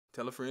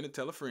Tell a friend to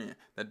tell a friend.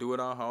 That Do It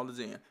All Hall is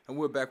in. And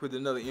we're back with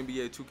another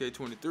NBA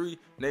 2K23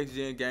 next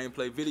gen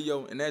gameplay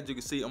video. And as you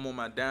can see, I'm on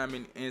my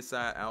Diamond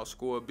Inside Out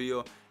score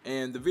build.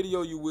 And the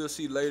video you will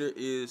see later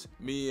is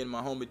me and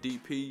my homie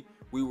DP.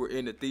 We were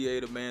in the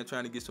theater, man,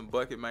 trying to get some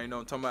bucket, man. You know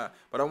what I'm talking about?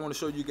 But I want to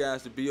show you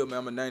guys the build, man.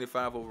 I'm a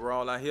 95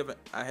 overall. I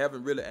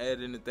haven't really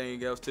added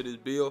anything else to this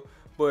build,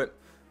 but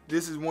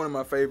this is one of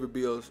my favorite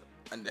builds.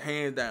 And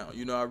hands down,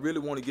 you know, I really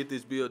want to get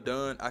this build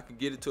done. I can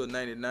get it to a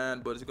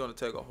 99, but it's going to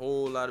take a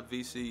whole lot of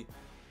VC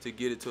to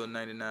get it to a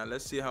 99.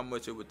 Let's see how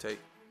much it would take.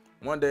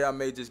 One day I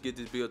may just get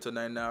this build to a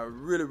 99. I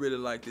really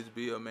like this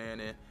build, man,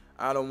 and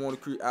I don't want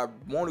to create. I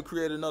want to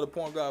create another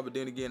point guard, but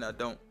then again, I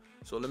don't.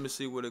 So let me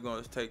see what it's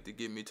going to take to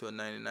get me to a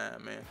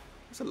 99, man.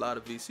 That's a lot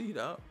of VC,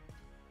 dog.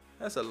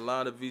 That's a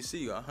lot of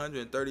VC.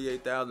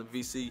 138,000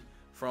 VC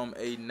from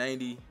a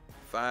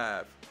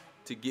 95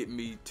 to get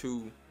me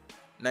to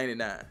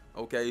 99,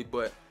 okay?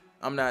 But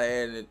I'm not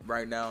adding it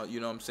right now, you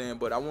know what I'm saying?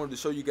 But I wanted to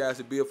show you guys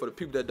the build for the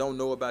people that don't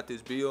know about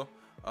this build.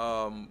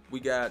 We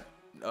got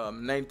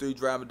 93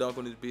 driving dunk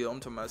on this build.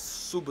 I'm talking about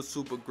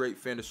super great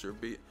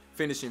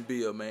finishing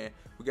build, man.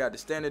 We got the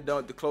standard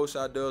dunk, the close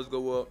shot does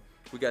go up.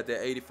 We got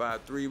that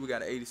 85 3, we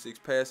got an 86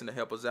 passing to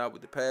help us out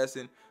with the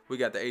passing. We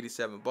got the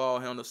 87 ball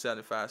handle,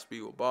 75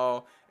 speed with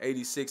ball,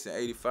 86 and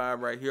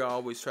 85 right here. I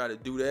always try to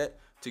do that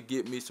to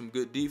get me some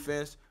good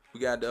defense. We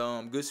got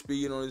good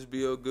speed on this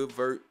build, good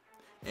vert,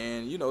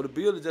 and you know the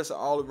build is just an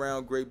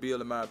all-around great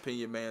build in my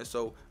opinion, man.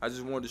 So I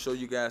just wanted to show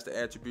you guys the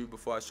attribute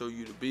before I show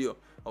you the build.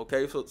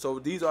 Okay, so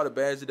these are the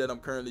badges that I'm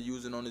currently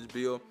using on this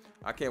build.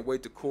 I can't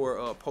wait to core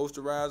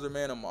posterizer,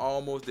 man. I'm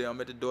almost there.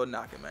 I'm at the door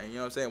knocking, man. You know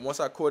what I'm saying?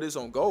 Once I core this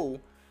on gold,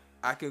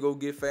 I can go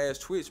get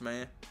fast twitch,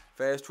 man.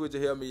 Fast twitch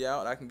will help me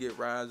out. I can get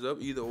rise up,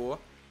 either or.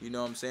 You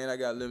know what I'm saying? I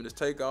got limitless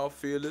takeoff,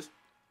 fearless,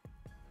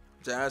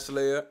 Giant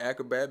Slayer,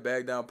 Acrobat,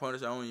 Back Down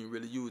Punish. I don't even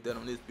really use that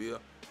on this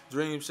build.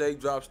 Dream Shake,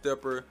 Drop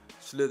Stepper,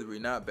 Slithery.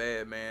 Not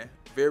bad, man.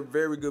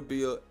 Very good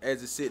build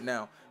as it sit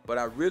now. But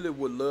I really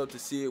would love to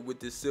see it with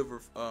this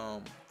silver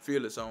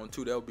Fearless on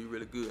too. That would be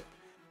really good.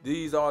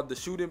 These are the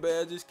shooting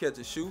badges. Catch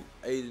and shoot,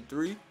 8 and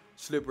 3.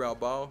 Slip route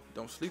ball.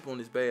 Don't sleep on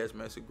this badge,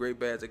 man. It's a great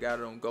badge. I got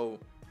it on gold.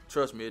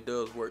 Trust me, it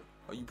does work.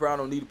 You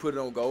probably don't need to put it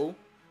on gold.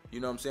 You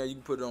know what I'm saying? You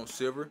can put it on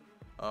silver.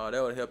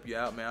 That would help you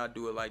out, man. I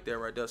do it like that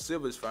right there.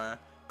 Silver is fine.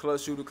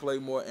 Clutch shooter,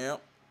 Claymore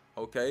amp.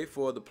 Okay,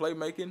 for the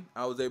playmaking,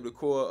 I was able to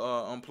core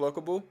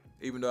unpluckable,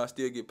 even though I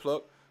still get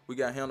plucked. We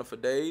got handle for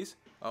days.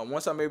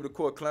 Once I'm able to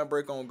core clamp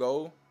break on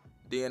gold,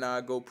 then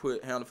I go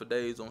put handle for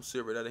days on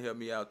silver. That'll help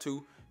me out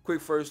too. Quick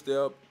first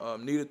step,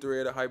 needle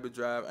threader,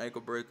 hyperdrive,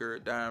 ankle breaker,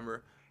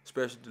 dimer,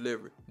 special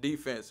delivery.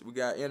 Defense, we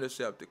got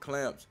interceptor,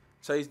 clamps,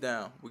 chase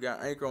down. We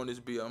got anchor on this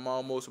build. I'm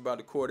almost about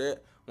to core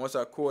that. Once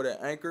I core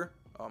that anchor,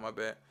 oh my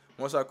bad.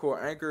 Once I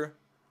core anchor,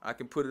 I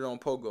can put it on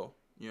pogo.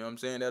 You know what I'm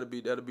saying?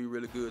 That'll be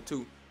really good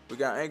too. We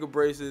got ankle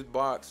braces,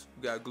 box,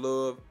 we got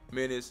glove,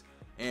 menace,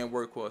 and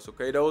workhorse.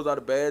 Okay, those are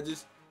the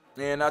badges.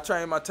 And I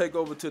changed my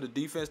takeover to the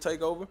defense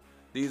takeover.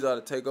 These are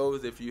the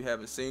takeovers if you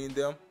haven't seen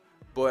them.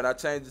 But I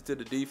changed it to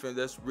the defense.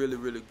 That's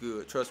really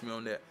good. Trust me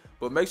on that.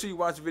 But make sure you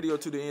watch the video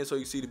to the end so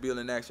you see the build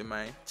in action,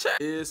 man.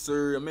 Yes,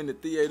 sir. I'm in the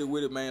theater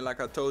with it, man. Like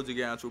I told you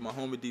guys, with my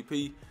homie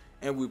DP.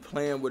 And we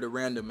playing with a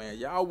random, man.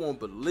 Y'all won't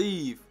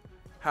believe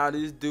how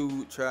this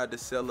dude tried to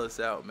sell us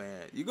out,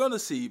 man. You're gonna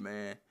see,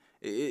 man.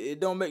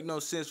 It don't make no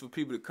sense for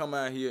people to come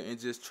out here and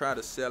just try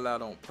to sell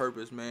out on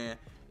purpose, man.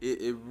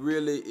 It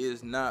really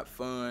is not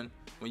fun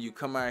when you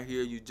come out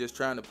here, you just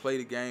trying to play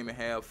the game and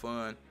have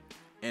fun,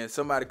 and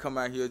somebody come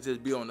out here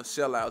just be on the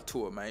sellout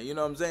tour, man. You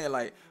know what I'm saying?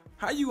 Like,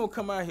 how you gonna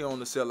come out here on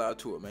the sellout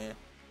tour, man?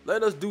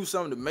 Let us do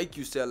something to make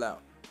you sell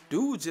out.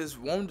 Dude just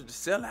wanted to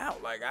sell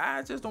out. Like,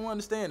 I just don't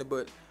understand it,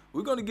 but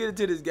we're going to get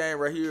into this game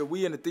right here.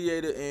 We in the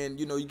theater, and,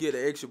 you know, you get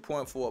an extra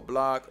point for a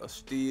block, a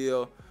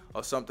steal,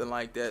 or something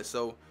like that.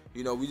 So,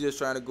 you know, we just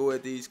trying to go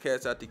at these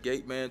cats out the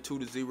gate, man,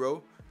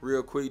 2-0.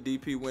 Real quick,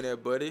 DP win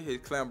that buddy. His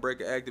clamp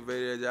breaker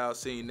activated, as y'all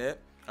seen that.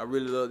 I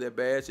really love that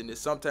badge, and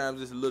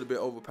sometimes it's a little bit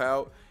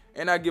overpowered.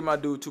 And I give my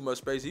dude too much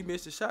space. He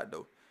missed the shot,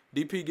 though.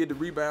 DP get the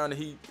rebound,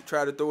 and he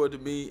tried to throw it to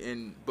me,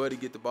 and Buddy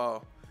get the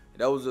ball.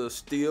 That was a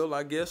steal,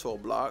 I guess, or a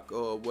block,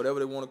 or whatever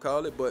they want to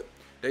call it. But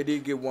they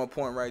did get 1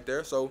 point right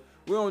there. So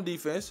we're on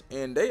defense,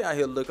 and they out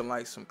here looking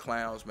like some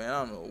clowns, man.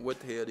 I don't know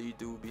what the hell these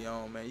dudes be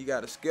on, man. You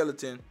got a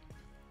skeleton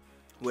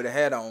with a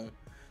hat on.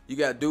 You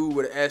got a dude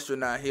with an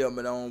astronaut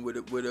helmet on with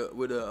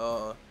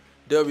a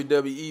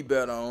WWE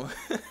belt on.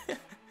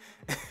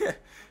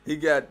 He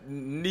got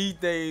knee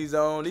things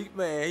on. He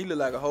look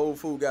like a whole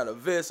fool. Got a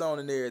vest on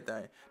and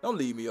everything. Don't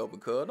leave me open,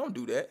 cuz. Don't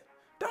do that.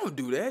 Don't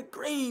do that.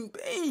 Green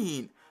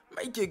bean.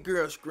 Make your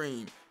girl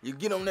scream. You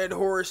get on that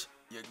horse,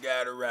 you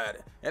gotta ride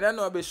it. And I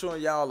know I've been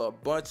showing y'all a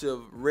bunch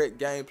of wreck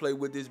gameplay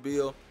with this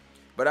build,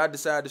 but I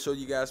decided to show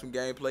you guys some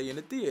gameplay in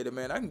the theater,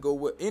 man. I can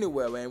go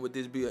anywhere, man, with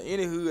this build.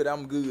 Any hood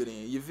I'm good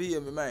in. You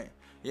feel me, man?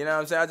 You know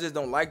what I'm saying? I just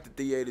don't like the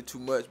theater too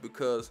much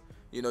because,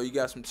 you know, you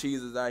got some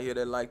cheesers out here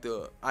that like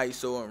to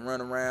ISO and run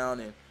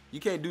around, and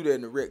you can't do that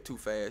in the wreck too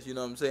fast. You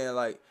know what I'm saying?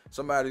 Like,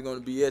 somebody's going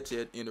to be at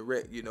you in the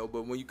wreck, you know,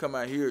 but when you come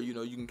out here, you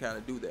know, you can kind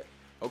of do that.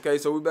 Okay,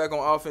 so we back on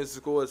offense. The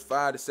score is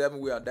 5-7.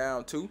 We are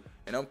down 2,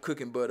 and I'm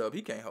cooking Bud up.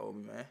 He can't hold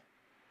me, man.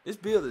 This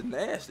build is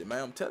nasty,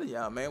 man. I'm telling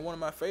y'all, man. One of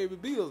my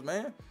favorite builds,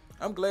 man.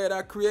 I'm glad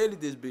I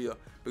created this build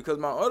because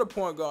my other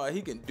point guard,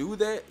 he can do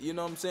that, you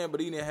know what I'm saying? But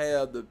he didn't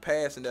have the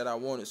passing that I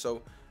wanted,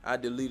 so I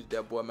deleted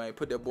that boy, man.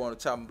 Put that boy on the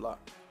chopping block.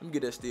 Let me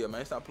get that steal,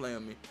 man. Stop playing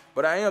with me.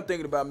 But I am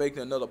thinking about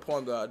making another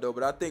point guard, though.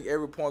 But I think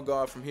every point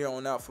guard from here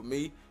on out for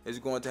me is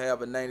going to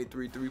have a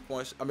 93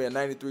 a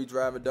 93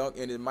 driving dunk,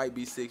 and it might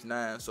be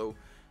 6'9". So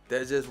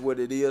that's just what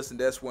it is, and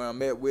that's where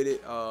I'm at with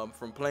it.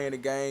 From playing the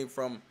game,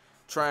 from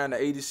trying the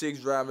 86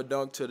 driving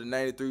dunk to the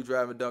 93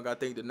 driving dunk, I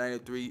think the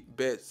 93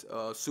 bets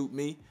suit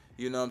me,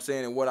 you know what I'm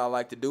saying, and what I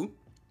like to do.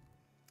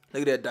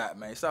 Look at that dot,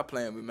 man. Stop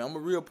playing with me, man. I'm a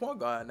real point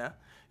guard now.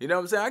 You know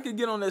what I'm saying? I can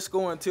get on that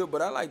scoring tip,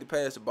 but I like to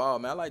pass the ball,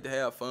 man. I like to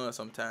have fun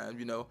sometimes,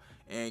 you know,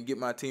 and get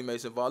my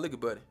teammates involved. Look at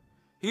Buddy.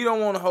 He don't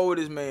want to hold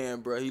his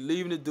man, bro. He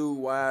leaving the dude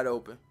wide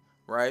open,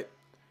 right?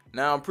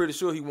 Now, I'm pretty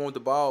sure he wants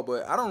the ball,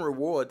 but I don't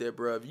reward that,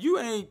 bro. If you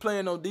ain't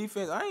playing no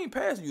defense, I ain't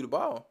passing you the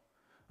ball.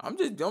 I'm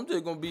just going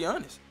to be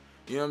honest.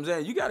 You know what I'm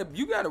saying?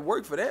 You gotta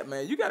work for that,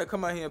 man. You gotta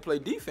come out here and play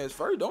defense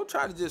first. Don't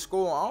try to just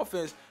score on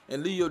offense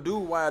and leave your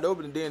dude wide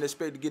open and then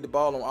expect to get the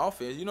ball on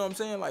offense. You know what I'm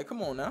saying? Like,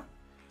 come on now.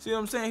 See what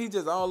I'm saying? He's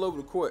just all over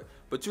the court,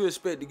 but you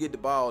expect to get the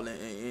ball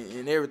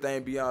and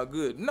everything be all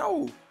good.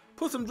 No.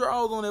 Put some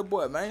draws on that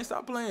boy, man.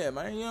 Stop playing,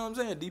 man. You know what I'm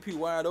saying? DP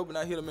wide open.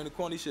 I hit him in the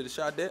corner. He should have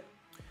shot that.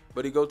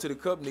 But he go to the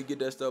cup and he get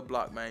that stuff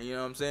blocked, man. You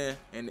know what I'm saying?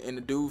 And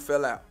the dude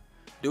fell out.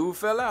 Dude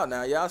fell out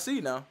now. Y'all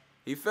see now.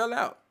 He fell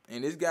out.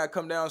 And this guy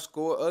come down and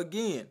score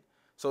again.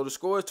 So the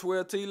score is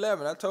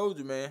 12-11. I told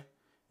you, man.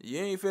 You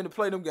ain't finna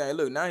play them games.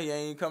 Look, now he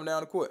ain't even coming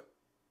down the court.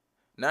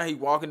 Now he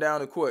walking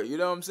down the court. You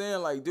know what I'm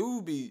saying? Like,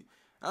 dude be,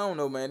 I don't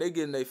know, man. They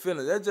getting their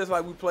feelings. That's just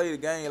like we played a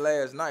game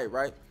last night,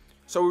 right?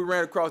 So we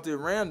ran across this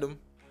random.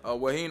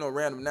 Well, he ain't no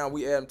random now.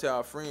 We add him to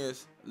our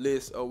friends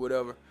list or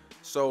whatever.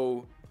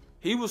 So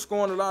he was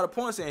scoring a lot of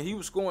points and he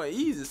was scoring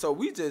easy. So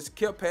we just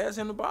kept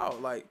passing the ball.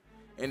 Like,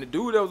 and the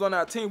dude that was on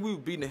our team, we were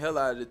beating the hell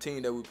out of the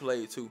team that we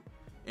played too.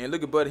 And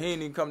look at Buddy, he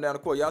ain't even come down the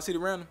court. Y'all see the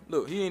random?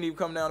 Look, he ain't even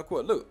come down the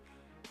court. Look,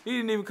 he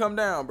didn't even come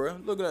down, bro.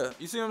 Look at that.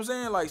 You see what I'm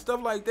saying? Like,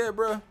 stuff like that,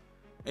 bro.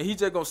 And he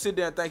just gonna sit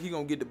there and think he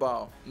gonna get the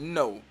ball.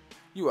 No,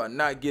 you are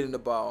not getting the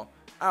ball.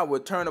 I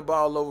would turn the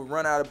ball over,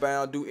 run out of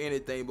bounds, do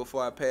anything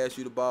before I pass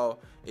you the ball,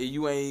 and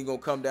you ain't even gonna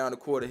come down the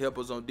court to help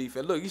us on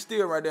defense. Look, he's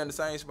still right there in the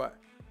same spot.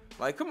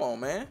 Like, come on,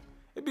 man.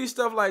 It be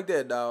stuff like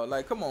that, dog.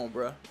 Like, come on,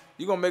 bro.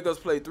 You gonna make us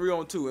play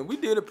 3-on-2, and we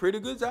did a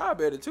pretty good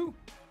job at it too.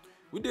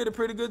 We did a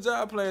pretty good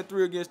job playing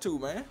 3 against 2,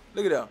 man.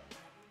 Look at that.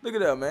 Look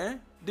at that,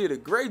 man. Did a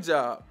great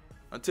job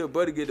until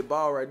Buddy get the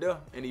ball right there,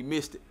 and he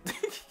missed it.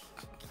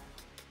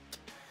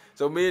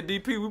 So me and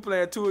DP, we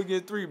playing 2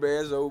 against 3,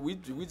 man. So we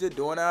just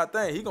doing our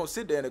thing. He gonna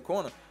sit there in the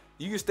corner.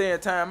 You can stay in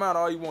timeout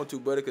all you want to,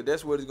 buddy, because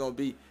that's what it's gonna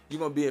be.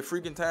 You're gonna be in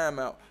freaking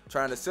timeout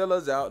trying to sell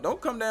us out.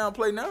 Don't come down and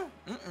play now.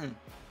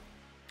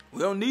 We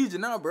don't need you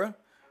now, bro.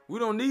 We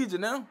don't need you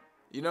now.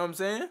 You know what I'm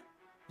saying?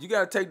 You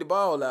gotta take the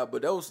ball out.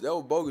 But that was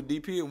bogus.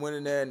 DP went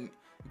in there and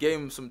gave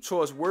him some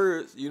choice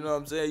words. You know what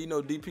I'm saying? You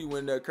know, DP went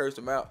in there and cursed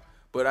him out.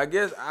 But I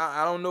guess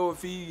I don't know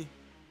if he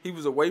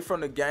was away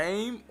from the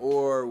game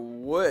or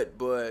what,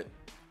 but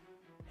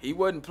he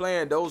wasn't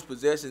playing those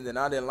possessions, and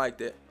I didn't like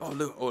that. Oh,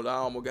 look. Oh, I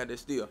almost got that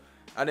steal.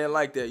 I didn't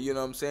like that, you know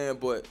what I'm saying?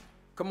 But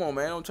come on,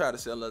 man. Don't try to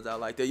sell us out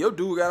like that. Your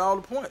dude got all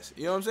the points.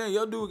 You know what I'm saying?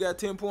 Your dude got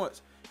 10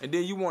 points. And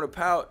then you want to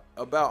pout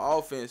about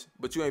offense,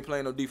 but you ain't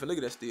playing no defense. Look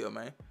at that steal,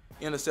 man.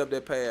 Intercept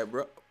that pad,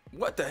 bro.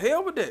 What the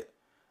hell was that?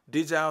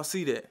 Did y'all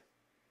see that?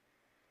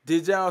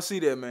 Did y'all see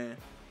that, man?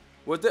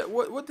 What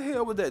the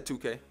hell was that,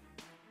 2K?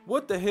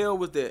 What the hell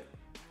was that?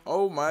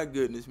 Oh, my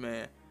goodness,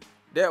 man.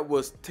 That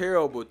was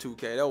terrible,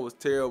 2K. That was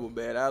terrible,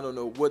 man. I don't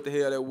know what the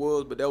hell that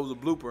was, but that was a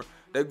blooper.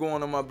 That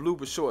going on my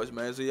blooper shorts,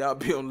 man. So y'all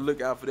be on the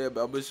lookout for that.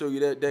 But I'm going to show you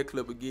that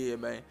clip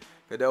again, man.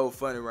 Because that was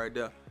funny right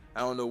there.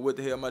 I don't know what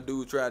the hell my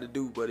dude tried to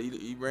do, but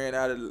he ran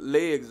out of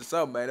legs or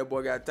something, man. That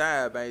boy got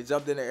tired, man. He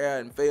jumped in the air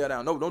and fell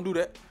down. No, don't do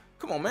that.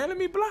 Come on, man. Let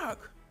me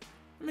block.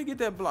 Let me get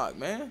that block,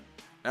 man.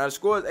 Now, the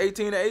score is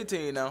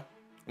 18-18 now.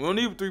 We don't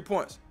need 3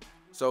 points.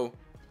 So,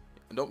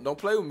 don't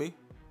play with me.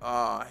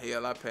 Ah,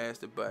 hell, I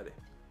passed it, buddy.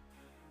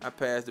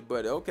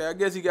 Okay, I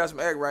guess he got some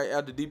act right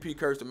after DP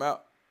cursed him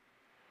out.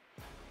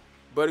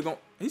 Buddy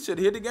he should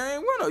have hit the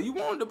game winner. You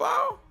wanted the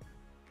ball?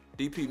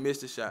 DP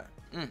missed the shot.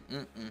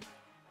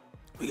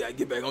 We got to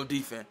get back on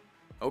defense.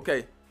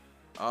 Okay.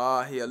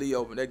 Ah, hell, he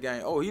opened that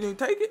game. Oh, he didn't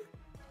take it?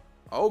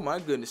 Oh, my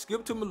goodness.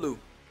 Skip to Malou.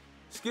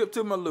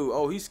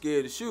 Oh, he's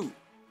scared to shoot.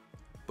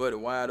 Buddy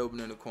wide open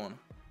in the corner.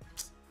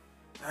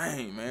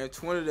 Dang, man.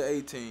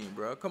 20-18,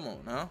 bro. Come on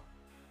now.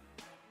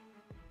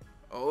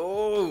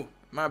 Oh,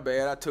 my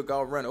bad. I took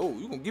off running. Oh,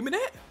 you going to give me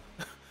that?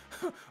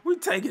 We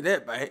taking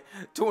that, man.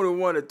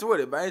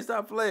 21-20, man.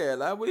 Stop playing.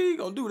 Like, we ain't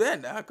going to do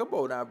that now. Come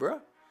on now,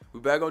 bro. We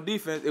back on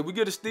defense. If we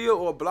get a steal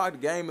or a block, the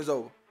game is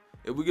over.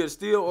 If we get a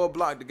steal or a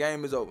block, the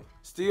game is over.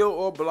 Steal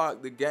or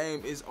block, the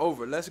game is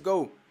over. Let's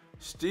go.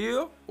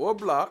 Steal or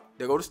block.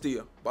 There go the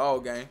steal.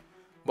 Ball game.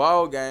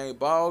 Ball game,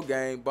 ball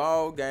game,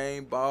 ball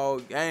game, ball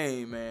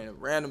game, man.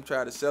 Random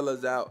tried to sell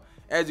us out.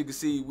 As you can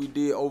see, we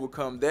did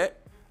overcome that.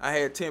 I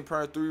had 10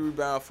 points, 3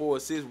 rebounds, 4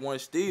 assists, 1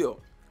 steal.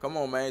 Come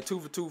on, man. 2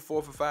 for 2,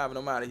 4 for 5, and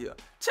I'm out of here.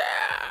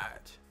 Ciao!